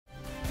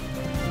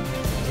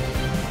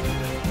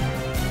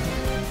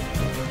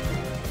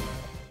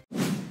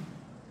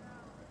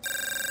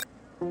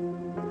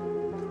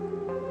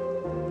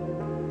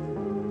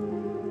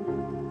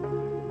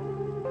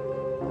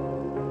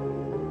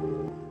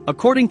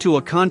According to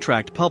a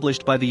contract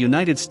published by the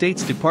United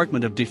States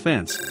Department of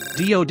Defense,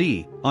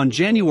 DoD, on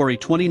January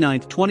 29,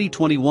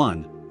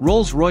 2021,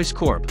 Rolls-Royce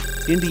Corp.,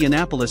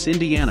 Indianapolis,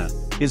 Indiana,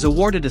 is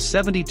awarded a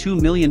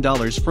 $72 million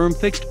firm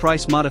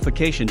fixed-price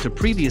modification to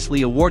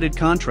previously awarded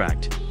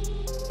contract.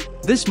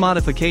 This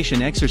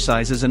modification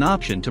exercises an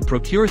option to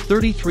procure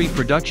 33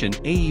 production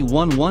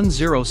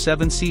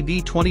AE1107C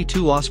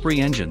V-22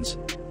 Osprey engines,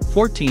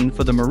 14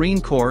 for the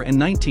Marine Corps and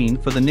 19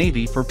 for the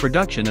Navy for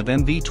production of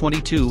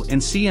MV-22 and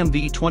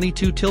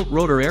CMV-22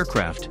 tiltrotor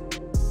aircraft.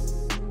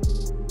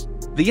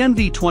 The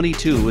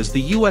MV-22 is the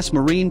U.S.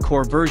 Marine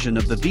Corps version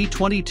of the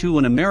V-22,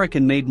 an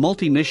American-made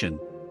multi-mission,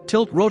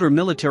 tilt-rotor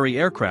military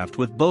aircraft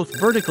with both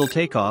vertical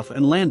takeoff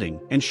and landing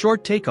and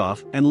short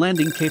takeoff and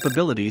landing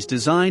capabilities,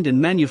 designed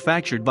and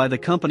manufactured by the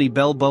company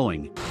Bell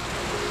Boeing.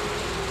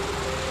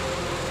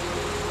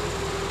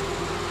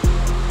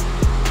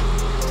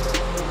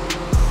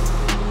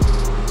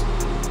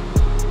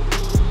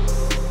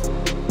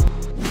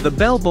 The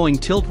Bell Boeing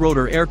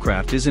tilt-rotor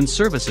aircraft is in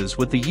services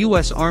with the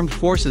U.S. Armed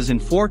Forces in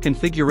 4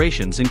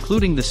 configurations,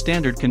 including the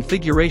standard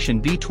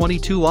configuration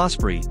V-22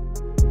 Osprey.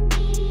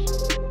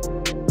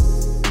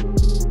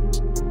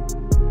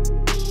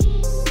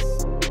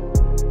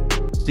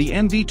 The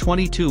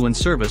MV-22 in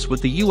service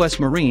with the U.S.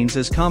 Marines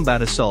as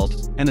combat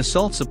assault and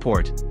assault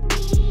support.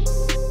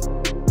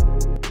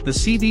 The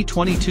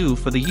CV-22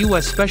 for the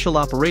U.S. Special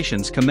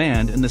Operations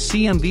Command, and the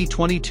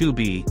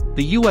CMV-22B,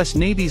 the U.S.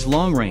 Navy's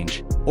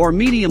long-range, or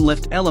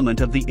medium-lift element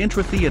of the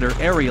intra-theater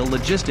aerial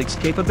logistics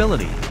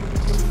capability.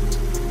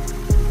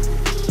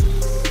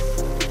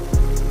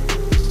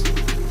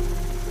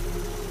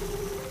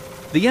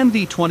 The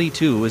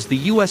MV-22 is the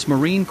U.S.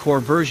 Marine Corps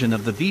version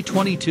of the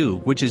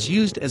V-22, which is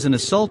used as an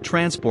assault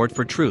transport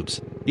for troops,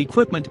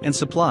 equipment and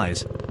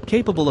supplies,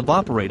 capable of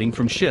operating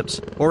from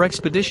ships or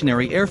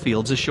expeditionary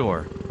airfields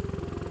ashore.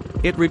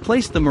 It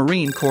replaced the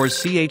Marine Corps'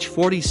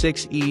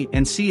 CH-46E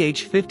and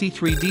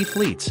CH-53D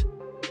fleets.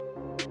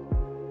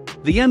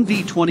 The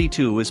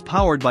MV-22 is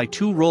powered by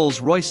 2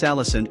 Rolls-Royce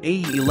Allison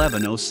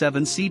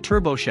AE1107C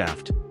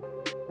turboshaft.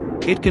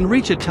 It can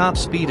reach a top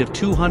speed of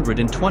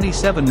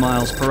 227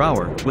 miles per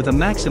hour with a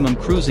maximum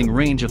cruising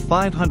range of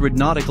 500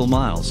 nautical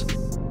miles.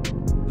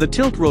 The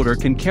tiltrotor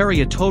can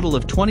carry a total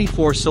of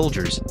 24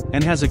 soldiers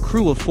and has a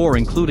crew of 4,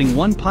 including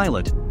 1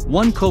 pilot,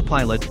 1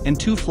 co-pilot and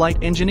 2 flight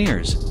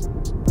engineers.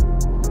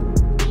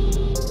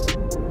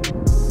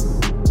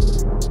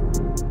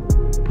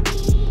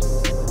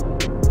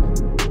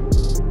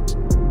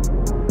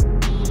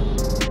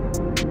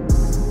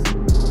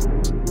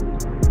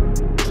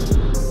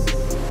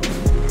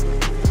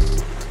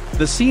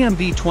 The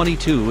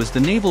CMV-22 is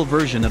the naval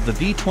version of the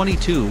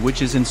V-22,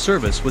 which is in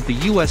service with the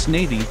U.S.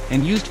 Navy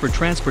and used for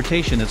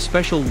transportation of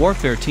special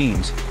warfare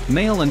teams,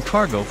 mail and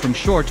cargo from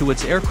shore to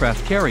its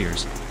aircraft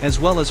carriers,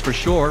 as well as for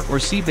shore or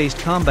sea-based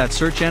combat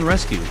search and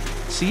rescue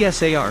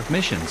 (CSAR)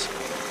 missions.